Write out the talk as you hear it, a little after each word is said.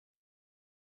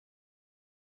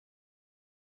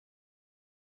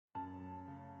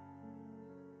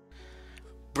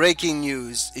Breaking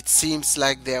news. It seems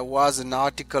like there was an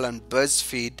article on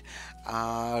Buzzfeed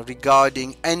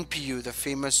regarding NPU, the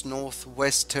famous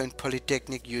Northwestern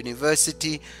Polytechnic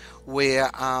University,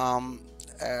 where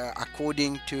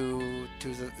according to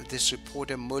this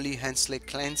reporter Molly Hensley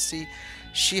Clancy,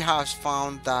 she has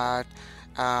found that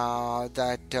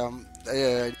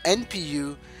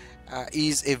NPU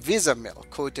is a visa mill,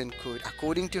 quote unquote,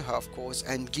 according to her, of course,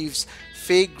 and gives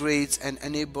fake grades and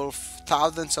enable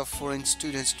thousands of foreign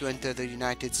students to enter the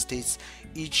United States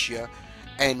each year,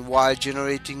 and while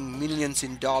generating millions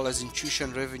in dollars in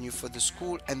tuition revenue for the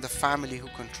school and the family who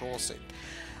controls it.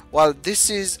 Well, this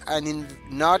is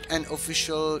not an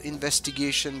official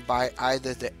investigation by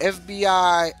either the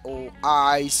FBI or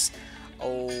ICE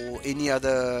or any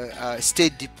other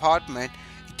State Department.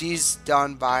 It is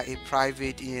done by a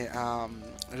private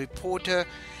reporter,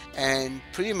 and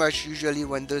pretty much usually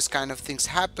when those kind of things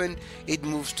happen, it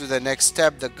moves to the next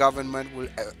step. The government will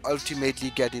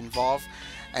ultimately get involved.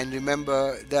 And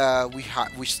remember,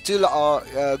 we still are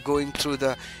going through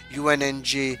the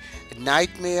UNNJ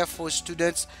nightmare for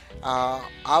students.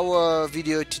 Our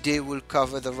video today will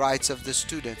cover the rights of the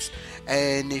students,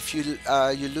 and if you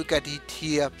look at it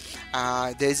here,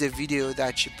 there's a video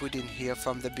that she put in here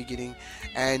from the beginning,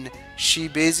 and she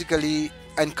basically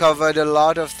uncovered a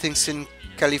lot of things in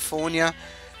California.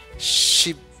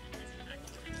 She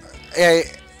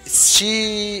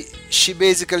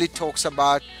basically talks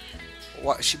about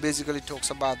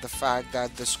the fact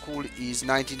that the school is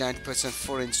 99%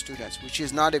 foreign students, which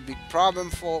is not a big problem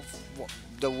for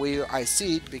the way I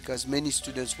see it, because many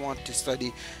students want to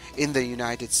study in the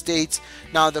United States.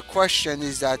 Now the question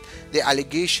is that the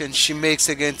allegation she makes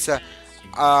against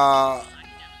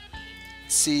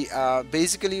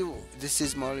basically this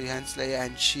is Molly Hensley,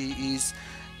 and she is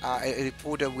a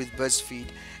reporter with Buzzfeed,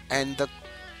 and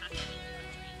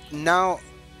now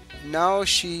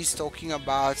she's talking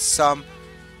about some.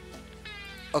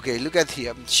 Okay, look at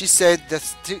here. She said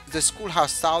the school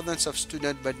has thousands of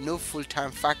students but no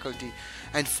full-time faculty,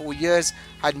 and for years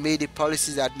had made a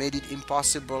policy that made it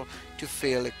impossible to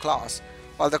fail a class.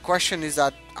 Well, the question is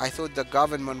that I thought the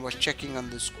government was checking on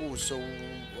the school, so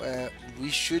we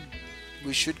should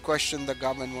question the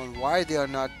government why they are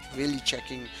not really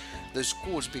checking the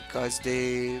schools, because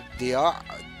they are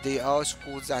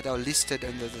schools that are listed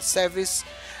under the service.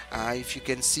 If you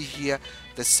can see here,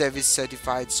 the service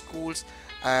certified schools.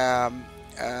 NPU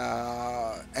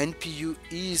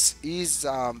is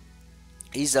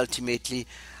ultimately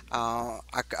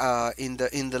in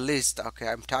the list. Okay,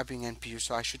 I'm typing NPU,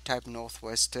 so I should type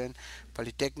Northwestern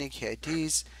Polytechnic. Here it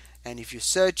is. And if you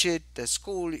search it, the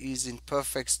school is in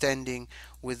perfect standing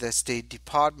with the State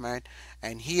Department,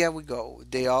 and here we go.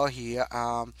 They are here.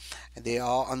 They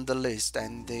are on the list,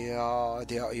 and they are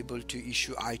able to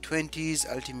issue I-20s,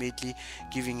 ultimately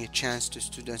giving a chance to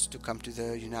students to come to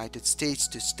the United States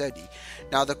to study.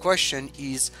 Now the question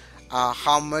is,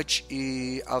 how much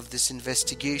of this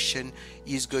investigation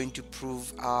is going to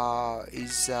prove our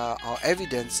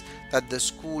evidence that the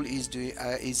school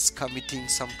is committing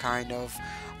some kind of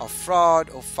fraud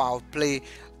or foul play.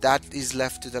 That is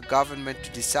left to the government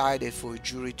to decide, and for a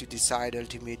jury to decide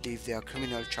ultimately if there are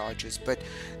criminal charges. But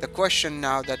the question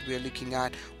now that we are looking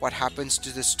at, what happens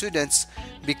to the students,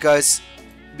 because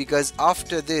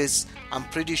after this, I'm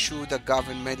pretty sure the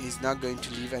government is not going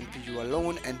to leave NPU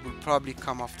alone and will probably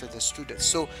come after the students.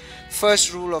 So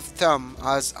first rule of thumb,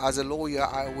 as a lawyer,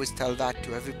 I always tell that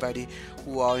to everybody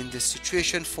who are in this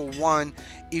situation. For one,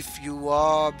 if you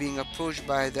are being approached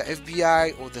by the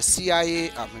FBI or the CIA,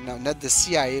 no, not the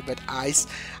CIA but ICE,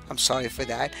 I'm sorry for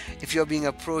that, if you're being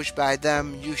approached by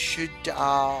them, you should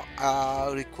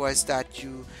request that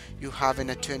you have an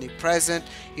attorney present.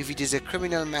 If it is a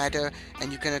criminal matter and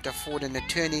you cannot afford an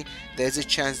attorney, there's a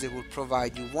chance they will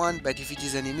provide you one. But if it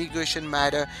is an immigration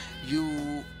matter,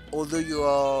 although you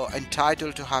are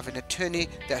entitled to have an attorney,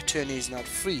 the attorney is not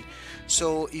free.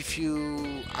 So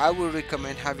I will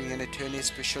recommend having an attorney,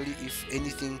 especially if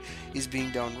anything is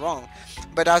being done wrong.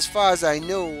 But as far as I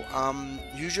know,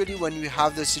 usually when we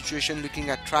have the situation looking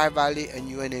at Tri-Valley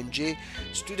and UNNJ,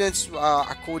 students,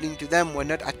 according to them, were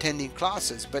not attending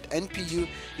classes. But NPU,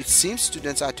 it seems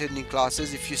students are attending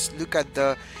classes. If you look at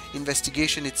the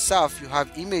investigation itself, you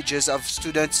have images of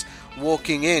students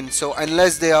walking in. So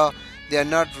unless they are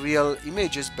not real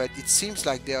images, but it seems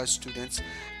like they are students,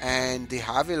 and they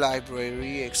have a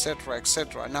library, etc.,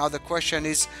 etc. Now the question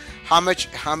is, how much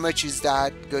is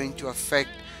that going to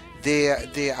affect their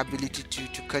ability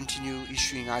to continue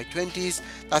issuing I-20s?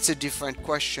 That's a different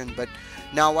question. But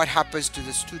now what happens to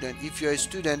the student? If you're a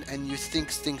student and you think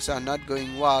things are not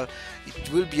going well,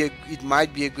 it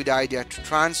might be a good idea to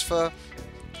transfer,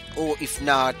 or if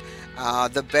not,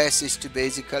 the best is to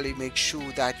basically make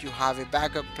sure that you have a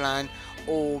backup plan,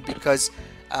 or because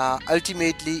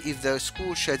ultimately if the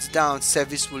school shuts down,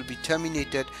 service will be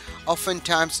terminated.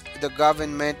 Oftentimes the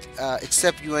government,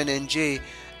 except UNNJ,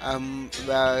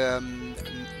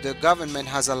 the government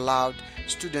has allowed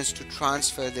students to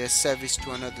transfer their service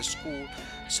to another school,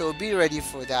 so be ready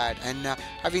for that. And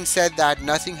having said that,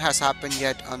 nothing has happened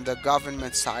yet on the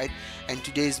government side, and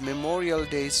today is Memorial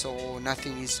Day, so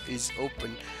nothing is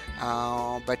open.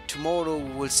 But tomorrow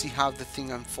we will see how the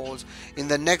thing unfolds. In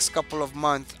the next couple of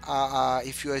months,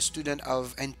 if you're a student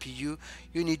of NPU,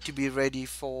 you need to be ready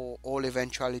for all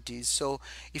eventualities. So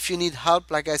if you need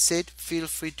help, like I said, feel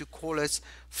free to call us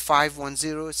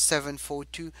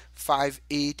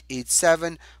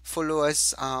 510-742-5887. Follow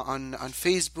us on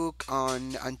Facebook,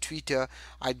 on Twitter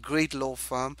at Great Law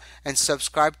Firm, and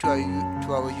subscribe to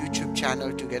our YouTube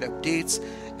channel to get updates.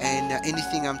 And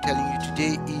anything I'm telling you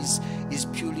today is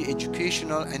purely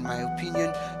educational and my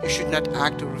opinion. You should not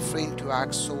act or refrain to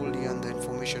act solely on the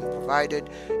information provided.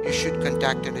 You should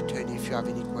contact an attorney if you have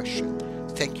any question.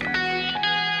 Thank you.